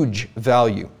huge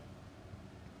value.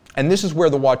 And this is where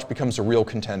the watch becomes a real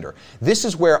contender. This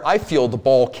is where I feel the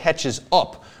Ball catches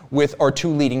up with our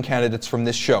 2 leading candidates from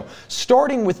this show.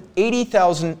 Starting with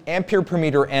 80,000 ampere per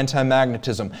meter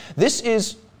anti-magnetism. This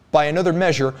is, by another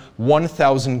measure,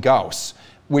 1,000 Gauss,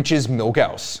 which is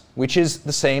mil-Gauss, which is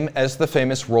the same as the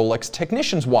famous Rolex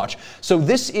Technician's watch. So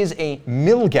this is a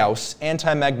mil-Gauss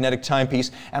anti-magnetic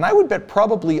timepiece, and I would bet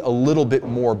probably a little bit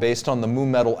more based on the mu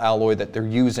metal alloy that they're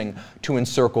using to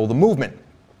encircle the movement.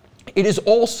 It is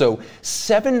also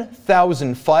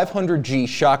 7,500 G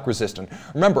shock resistant.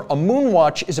 Remember, a moon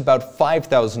watch is about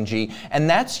 5,000 G, and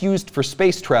that's used for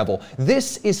space travel.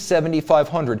 This is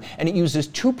 7,500, and it uses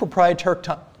 2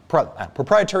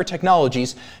 proprietary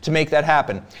technologies to make that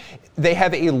happen. They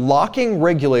have a locking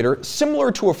regulator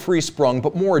similar to a free sprung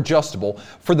but more adjustable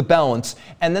for the balance,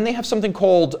 and then they have something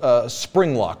called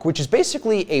spring lock, which is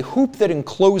basically a hoop that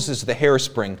encloses the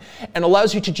hairspring and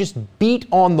allows you to just beat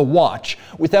on the watch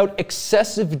without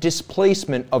excessive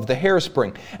displacement of the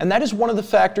hairspring. And that is one of the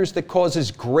factors that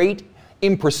causes great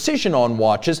imprecision on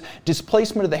watches,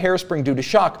 displacement of the hairspring due to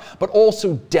shock, but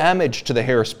also damage to the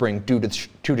hairspring due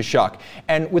to shock.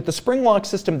 And with the spring lock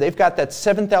system, they've got that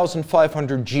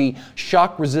 7,500G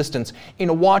shock resistance in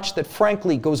a watch that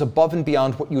frankly goes above and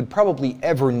beyond what you would probably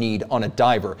ever need on a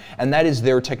diver, and that is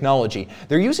their technology.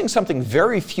 They're using something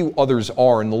very few others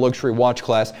are in the luxury watch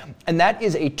class, and that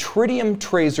is a tritium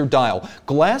tracer dial.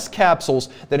 Glass capsules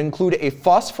that include a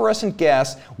phosphorescent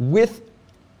gas with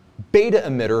beta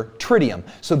emitter tritium.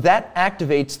 So that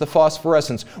activates the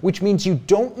phosphorescence, which means you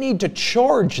don't need to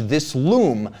charge this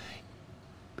lume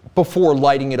before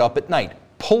lighting it up at night.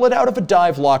 Pull it out of a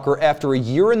dive locker after a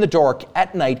year in the dark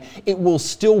at night, it will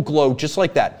still glow just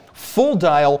like that. Full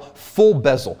dial, full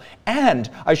bezel. And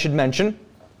I should mention,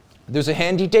 there's a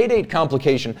handy day date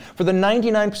complication. For the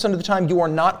 99% of the time, you are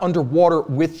not underwater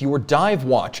with your dive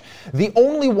watch. The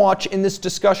only watch in this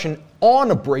discussion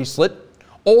on a bracelet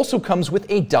also comes with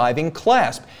a diving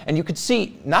clasp. And you can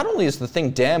see, not only is the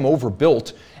thing damn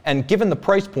overbuilt, and given the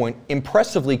price point,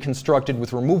 impressively constructed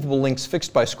with removable links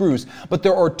fixed by screws, but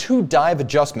there are two dive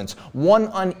adjustments, one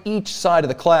on each side of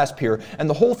the clasp here, and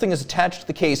the whole thing is attached to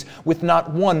the case with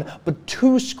not one, but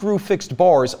two screw-fixed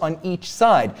bars on each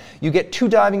side. You get two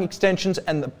diving extensions,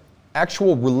 and the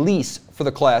actual release for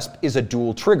the clasp is a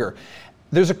dual trigger.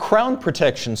 There's a crown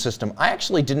protection system. I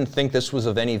actually didn't think this was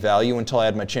of any value until I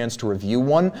had my chance to review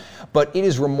one, but it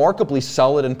is remarkably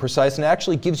solid and precise, and it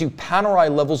actually gives you Panerai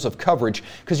levels of coverage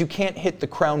because you can't hit the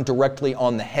crown directly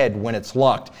on the head when it's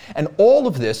locked. And all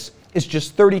of this is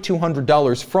just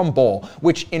 $3,200 from Ball,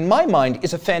 which in my mind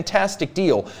is a fantastic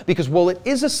deal because while it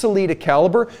is a Sellita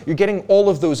caliber, you're getting all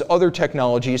of those other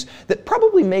technologies that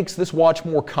probably makes this watch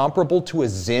more comparable to a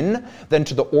Zinn than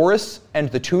to the Oris and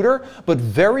the Tudor, but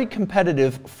very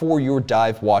competitive for your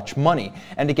dive watch money.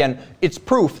 And again, it's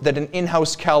proof that an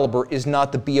in-house caliber is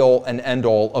not the be-all and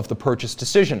end-all of the purchase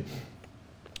decision.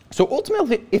 So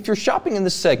ultimately, if you're shopping in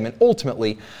this segment,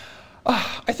 ultimately,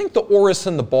 I think the Oris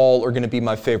and the Ball are going to be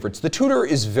my favorites. The Tudor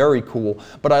is very cool,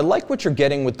 but I like what you're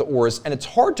getting with the Oris, and it's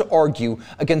hard to argue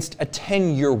against a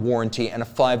 10-year warranty and a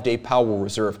 5-day power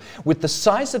reserve. With the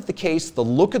size of the case, the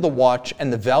look of the watch,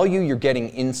 and the value you're getting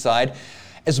inside,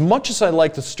 as much as I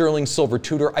like the sterling silver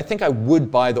Tudor, I think I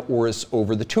would buy the Oris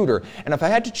over the Tudor. And if I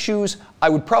had to choose, I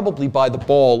would probably buy the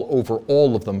Ball over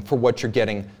all of them for what you're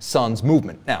getting sans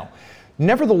movement. Now,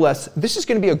 nevertheless, this is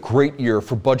going to be a great year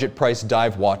for budget price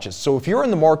dive watches. So if you're in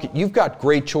the market, you've got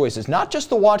great choices. Not just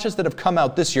the watches that have come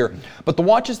out this year, but the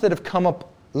watches that have come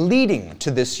up leading to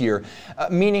this year.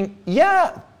 Meaning,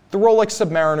 yeah, the Rolex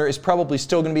Submariner is probably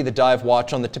still going to be the dive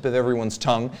watch on the tip of everyone's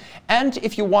tongue. And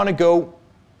if you want to go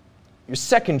your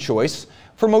second choice,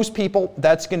 for most people,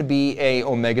 that's going to be a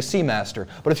Omega Seamaster.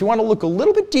 But if you want to look a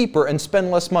little bit deeper and spend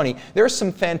less money, there are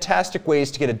some fantastic ways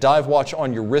to get a dive watch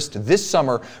on your wrist this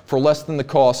summer for less than the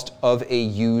cost of a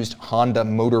used Honda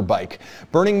motorbike.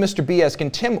 Burning Mr. B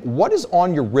asking, Tim, what is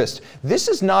on your wrist? This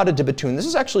is not a de Bethune. This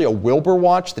is actually a Wilbur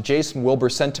watch that Jason Wilbur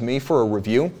sent to me for a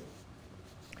review.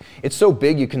 It's so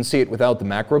big you can see it without the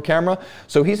macro camera.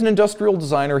 So he's an industrial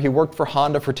designer. He worked for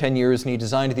Honda for 10 years and he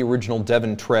designed the original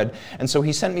Devon tread. And so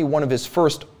he sent me one of his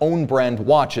first own brand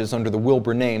watches under the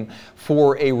Wilbur name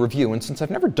for a review. And since I've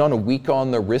never done a week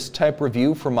on the wrist type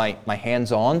review for my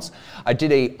hands-ons, I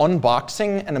did a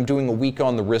unboxing and I'm doing a week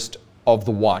on the wrist of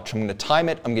the watch. I'm going to time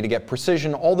it. I'm going to get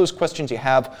precision. All those questions you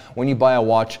have when you buy a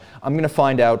watch, I'm going to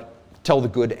find out, tell the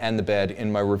good and the bad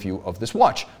in my review of this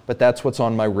watch. But that's what's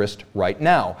on my wrist right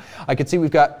now. I can see we've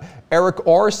got Eric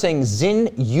R saying Zinn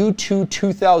U2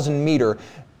 2000 meter,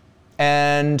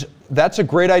 and that's a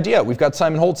great idea. We've got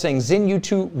Simon Holt saying Zinn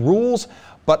U2 rules,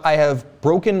 but I have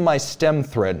broken my stem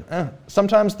thread.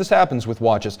 Sometimes this happens with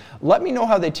watches. Let me know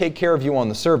how they take care of you on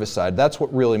the service side. That's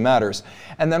what really matters.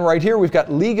 And then right here we've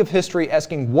got League of History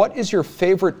asking, what is your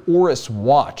favorite Oris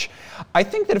watch? I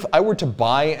think that if I were to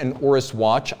buy an Oris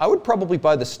watch, I would probably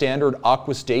buy the standard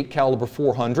Aqua State caliber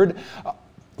 400.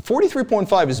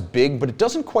 43.5 is big, but it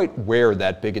doesn't quite wear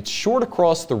that big. It's short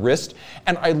across the wrist,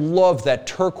 and I love that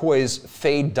turquoise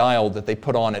fade dial that they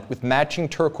put on it with matching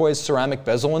turquoise ceramic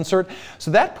bezel insert.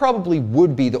 So that probably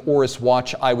would be the Oris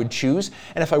watch I would choose.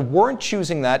 And if I weren't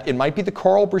choosing that, it might be the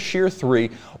Carl Brashear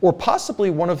 3 or possibly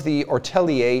one of the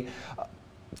Artelier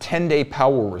 10-day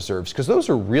power reserves, because those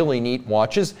are really neat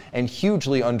watches and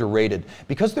hugely underrated.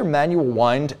 Because they're manual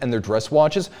wind and they're dress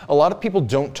watches, a lot of people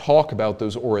don't talk about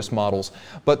those Oris models.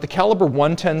 But the Caliber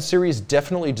 110 series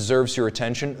definitely deserves your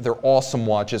attention. They're awesome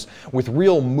watches with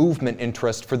real movement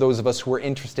interest for those of us who are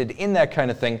interested in that kind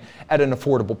of thing at an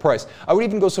affordable price. I would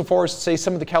even go so far as to say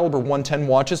some of the Caliber 110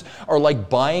 watches are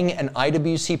like buying an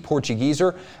IWC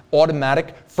Portugueser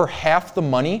automatic for half the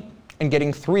money and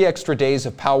getting 3 extra days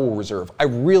of power reserve. I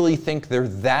really think they're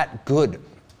that good.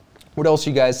 What else are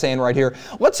you guys saying right here?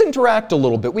 Let's interact a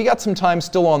little bit. We got some time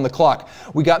still on the clock.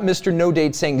 We got Mr. No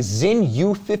Date saying Zin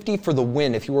U50 for the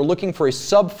win. If you were looking for a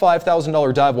sub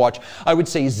 $5,000 dive watch, I would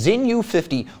say Zin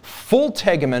U50, full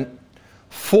tegament,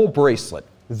 full bracelet.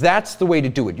 That's the way to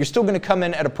do it. You're still going to come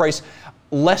in at a price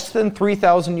less than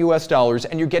 $3,000 US,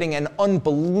 and you're getting an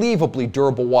unbelievably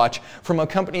durable watch from a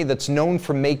company that's known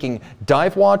for making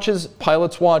dive watches,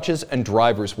 pilot's watches, and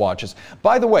driver's watches.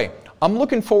 By the way, I'm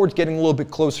looking forward to getting a little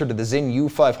bit closer to the Zin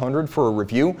U500 for a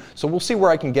review, so we'll see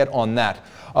where I can get on that.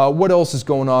 What else is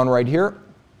going on right here?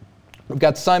 We've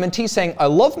got Simon T saying, I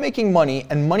love making money,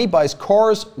 and money buys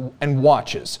cars and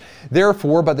watches.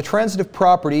 Therefore, by the transitive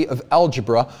property of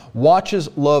algebra, watches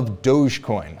love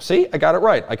Dogecoin. See, I got it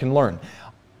right. I can learn.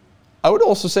 I would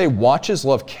also say watches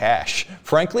love cash.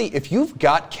 Frankly, if you've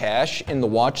got cash in the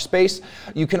watch space,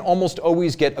 you can almost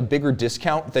always get a bigger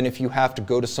discount than if you have to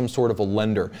go to some sort of a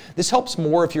lender. This helps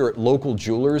more if you're at local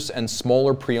jewelers and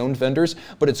smaller pre-owned vendors,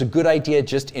 but it's a good idea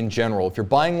just in general. If you're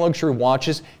buying luxury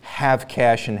watches, have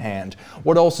cash in hand.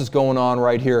 What else is going on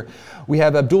right here? We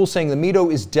have Abdul saying the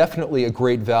Mito is definitely a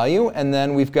great value, and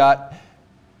then we've got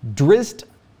Drizzt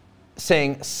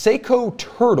saying Seiko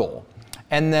Turtle,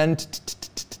 and then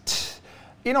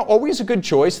you know, always a good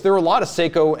choice. There are a lot of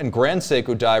Seiko and Grand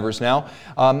Seiko divers now.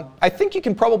 I think you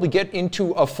can probably get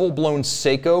into a full-blown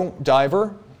Seiko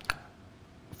diver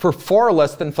for far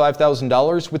less than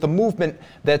 $5,000 with a movement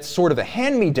that's sort of a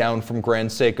hand-me-down from Grand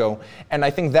Seiko, and I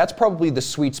think that's probably the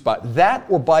sweet spot. That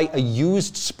or buy a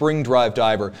used spring drive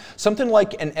diver, something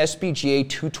like an SBGA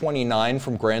 229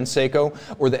 from Grand Seiko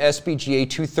or the SBGA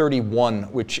 231,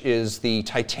 which is the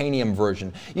titanium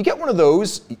version. You get one of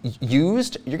those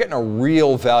used, you're getting a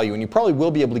real value, and you probably will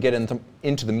be able to get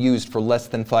into them used for less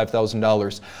than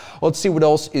 $5,000. Let's see what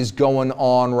else is going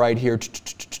on right here.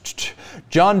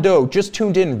 John Doe just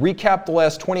tuned in. Recap the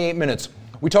last 28 minutes.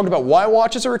 We talked about why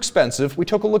watches are expensive. We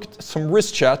took a look at some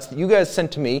wrist shots that you guys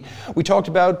sent to me. We talked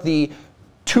about the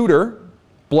Tudor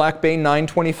Black Bay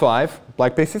 925,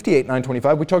 Black Bay 58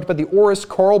 925. We talked about the Oris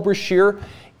Carl Brashear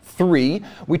 3.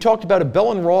 We talked about a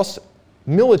Bell & Ross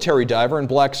military diver in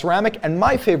black ceramic, and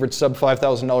my favorite sub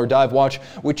 $5,000 dive watch,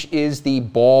 which is the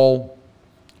Ball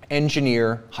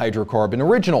Engineer Hydrocarbon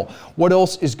Original. What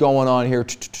else is going on here?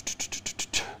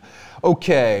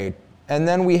 Okay, and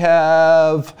then we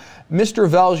have Mr.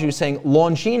 Valju saying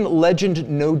Longines Legend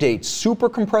No Date, super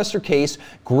compressor case,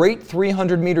 great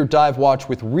 300-meter dive watch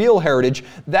with real heritage.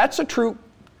 That's a true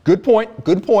good point,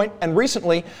 good point. And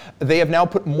recently, they have now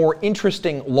put more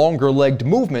interesting, longer-legged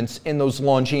movements in those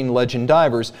Longines Legend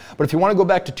divers. But if you want to go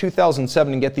back to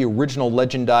 2007 and get the original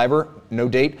Legend diver, No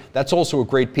Date, that's also a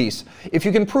great piece. If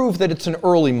you can prove that it's an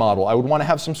early model, I would want to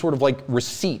have some sort of like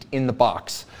receipt in the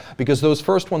box, because those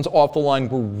first ones off the line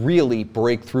were really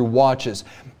breakthrough watches.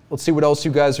 Let's see what else you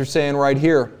guys are saying right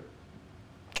here.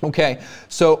 Okay,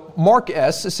 so Mark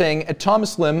S. is saying, at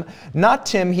Thomas Lim, not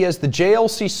Tim, he has the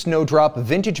JLC Snowdrop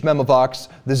Vintage Memovox,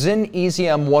 the Zin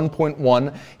EasyM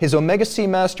 1.1, his Omega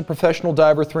Seamaster Professional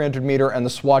Diver 300 meter, and the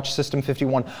Swatch System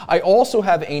 51. I also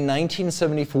have a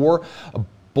 1974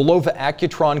 Bulova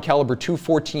Accutron Caliber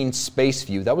 214 Space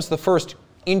View. That was the first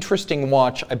interesting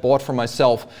watch I bought for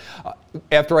myself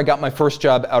after I got my first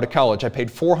job out of college. I paid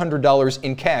 $400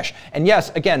 in cash. And yes,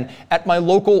 again, at my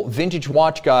local vintage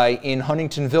watch guy in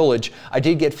Huntington Village, I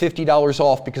did get $50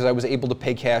 off because I was able to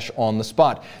pay cash on the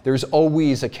spot. There's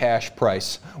always a cash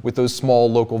price with those small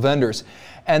local vendors.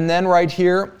 And then right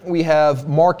here, we have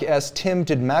Mark S. Tim,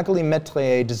 did Magali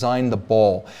Metrier design the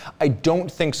ball? I don't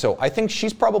think so. I think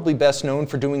she's probably best known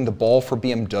for doing the ball for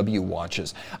BMW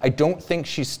watches. I don't think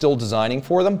she's still designing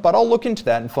for them, but I'll look into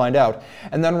that and find out.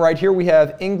 And then right here we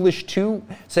have English 2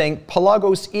 saying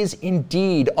Pelagos is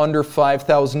indeed under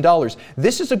 $5,000.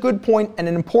 This is a good point and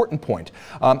an important point.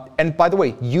 And by the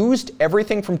way, used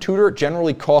everything from Tudor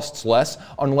generally costs less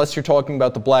unless you're talking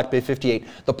about the Black Bay 58.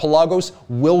 The Pelagos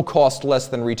will cost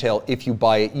less than retail if you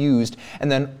buy it used.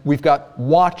 And then we've got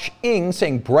Watch Ing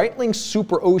saying Breitling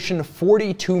Super Ocean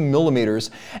 42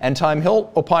 millimeters, and Time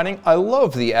Hill opining, I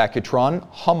love the Accutron,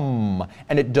 hum,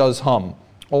 and it does hum.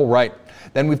 All right.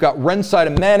 Then we've got Renside,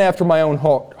 a man after my own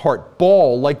heart,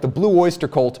 Ball, like the Blue Oyster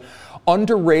Cult,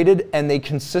 underrated, and they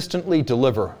consistently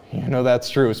deliver. You know that's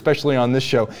true, especially on this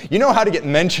show. You know how to get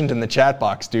mentioned in the chat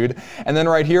box, dude. And then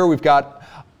right here we've got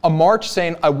a March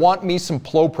saying, I want me some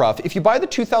Ploprof. If you buy the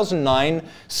 2009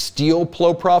 steel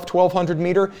Ploprof 1200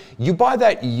 meter, you buy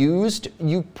that used,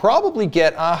 you probably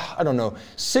get, I don't know,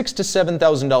 $6,000 to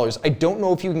 $7,000. I don't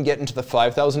know if you can get into the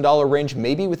 $5,000 range,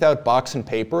 maybe without box and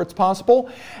paper it's possible.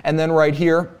 And then right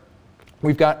here,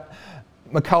 we've got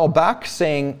Mikhail Bach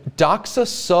saying Doxa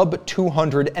sub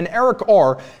 200, and Eric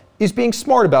R. is being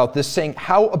smart about this, saying,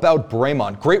 how about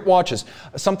Bremont? Great watches.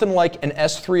 Something like an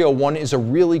S301 is a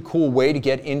really cool way to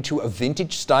get into a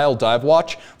vintage style dive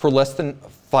watch for less than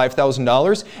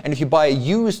 $5,000. And if you buy a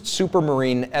used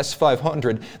Supermarine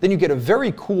S500, then you get a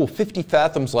very cool 50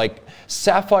 fathoms like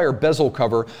sapphire bezel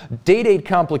cover, day-date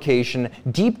complication,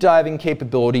 deep diving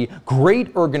capability,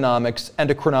 great ergonomics,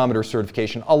 and a chronometer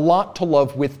certification. A lot to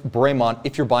love with Bremont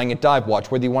if you're buying a dive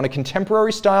watch, whether you want a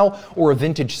contemporary style or a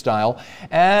vintage style.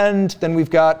 And then we've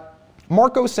got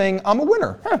Marco saying, I'm a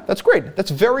winner. That's great.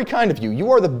 That's very kind of you.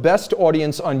 You are the best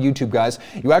audience on YouTube, guys.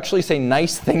 You actually say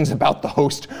nice things about the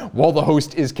host while the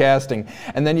host is casting.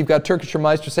 And then you've got Turkish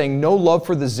Meister saying, no love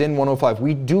for the Zin 105.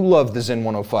 We do love the Zin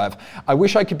 105. I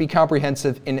wish I could be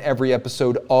comprehensive in every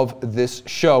episode of this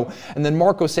show. And then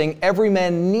Marco saying, every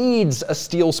man needs a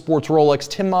steel sports Rolex.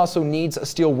 Tim Mosso needs a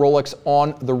steel Rolex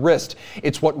on the wrist.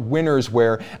 It's what winners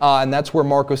wear. And that's where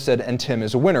Marco said, and Tim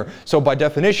is a winner. So by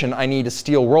definition, I need a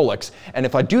steel Rolex. And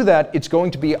if I do that, it's going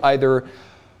to be either,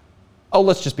 oh,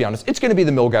 let's just be honest, it's going to be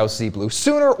the Milgauss Z Blue.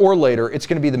 Sooner or later, it's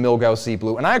going to be the Milgauss Z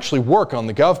Blue. And I actually work on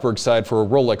the Govberg side for a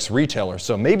Rolex retailer.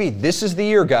 So maybe this is the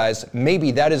year, guys.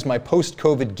 Maybe that is my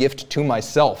post-COVID gift to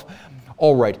myself.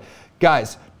 All right,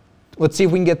 guys, let's see if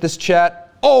we can get this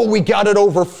chat. Oh, we got it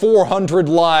over 400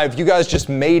 live. You guys just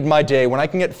made my day. When I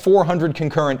can get 400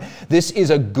 concurrent, this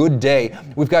is a good day.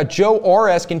 We've got Joe R.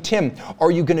 asking, Tim, are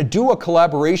you going to do a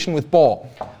collaboration with Ball?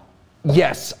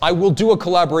 Yes, I will do a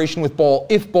collaboration with Ball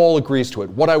if Ball agrees to it.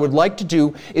 What I would like to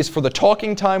do is for the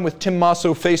Talking Time with Tim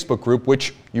Mosso Facebook group,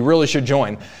 which you really should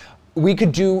join, we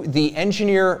could do the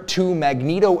Engineer 2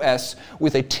 Magneto S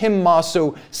with a Tim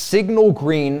Mosso signal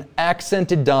green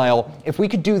accented dial. If we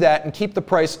could do that and keep the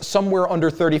price somewhere under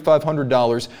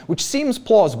 $3,500, which seems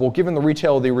plausible given the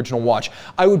retail of the original watch,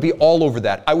 I would be all over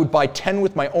that. I would buy 10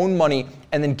 with my own money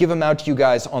and then give them out to you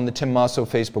guys on the Tim Mosso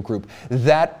Facebook group.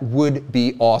 That would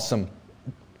be awesome.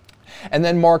 And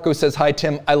then Marco says, hi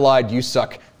Tim, I lied, you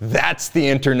suck. That's the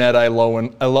internet I know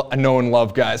and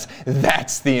love, guys.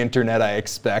 That's the internet I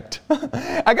expect.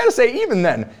 I gotta say, even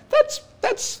then,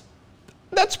 that's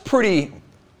pretty,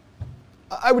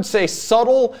 I would say,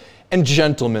 subtle and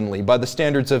gentlemanly by the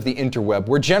standards of the interweb,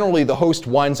 where generally the host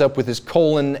winds up with his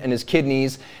colon and his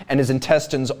kidneys and his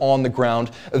intestines on the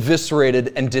ground,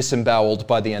 eviscerated and disemboweled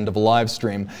by the end of a live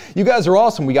stream. You guys are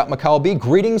awesome. We got Mikhail B.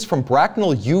 Greetings from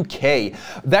Bracknell, UK.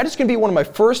 That is going to be one of my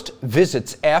first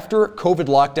visits after COVID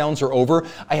lockdowns are over.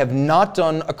 I have not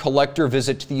done a collector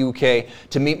visit to the UK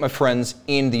to meet my friends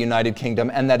in the United Kingdom,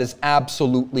 and that is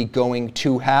absolutely going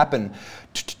to happen.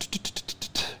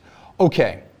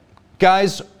 Okay,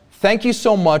 guys, thank you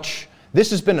so much.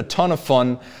 This has been a ton of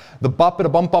fun. The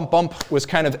bump-a-bump-bump-bump was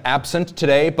kind of absent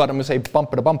today, but I'm going to say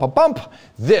bump-a-bump-a-bump.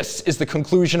 This is the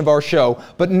conclusion of our show,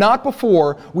 but not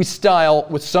before we style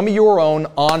with some of your own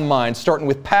on mine, starting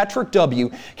with Patrick W.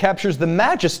 Captures the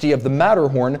majesty of the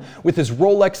Matterhorn with his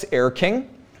Rolex Air King.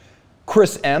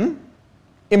 Chris M.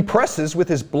 impresses with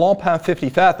his Blancpain 50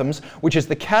 Fathoms, which is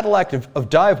the Cadillac of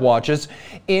dive watches,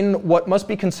 in what must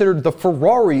be considered the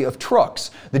Ferrari of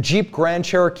trucks, the Jeep Grand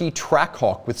Cherokee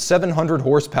Trackhawk with 700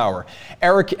 horsepower.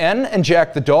 Eric N. and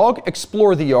Jack the Dog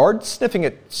explore the yard, sniffing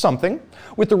at something,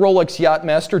 with the Rolex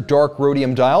Yachtmaster Dark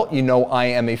Rhodium Dial. You know I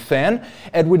am a fan.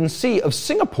 Edwin C. of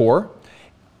Singapore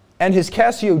and his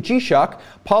Casio G-Shock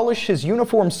polish his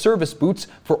uniform service boots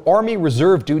for Army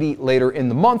Reserve duty later in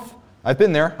the month. I've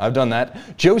been there, I've done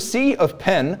that. Joe C. of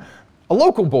Penn, a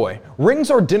local boy,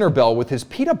 rings our dinner bell with his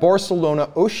Pita Barcelona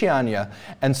Oceania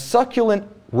and succulent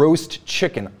roast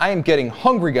chicken. I am getting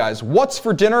hungry, guys. What's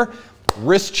for dinner?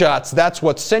 Wrist shots. That's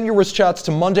what. Send your wrist shots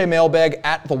to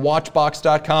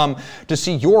mondaymailbag@thewatchbox.com to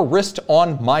see your wrist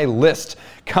on my list.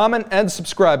 Comment and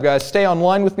subscribe, guys. Stay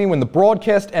online with me when the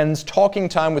broadcast ends. Talking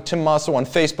Time with Tim Mosso on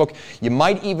Facebook. You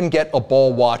might even get a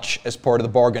Ball watch as part of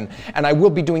the bargain. And I will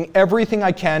be doing everything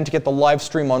I can to get the live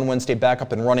stream on Wednesday back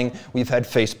up and running. We've had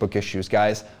Facebook issues,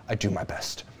 guys. I do my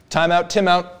best. Time out, Tim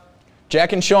out.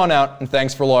 Jack and Sean out, and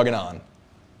thanks for logging on.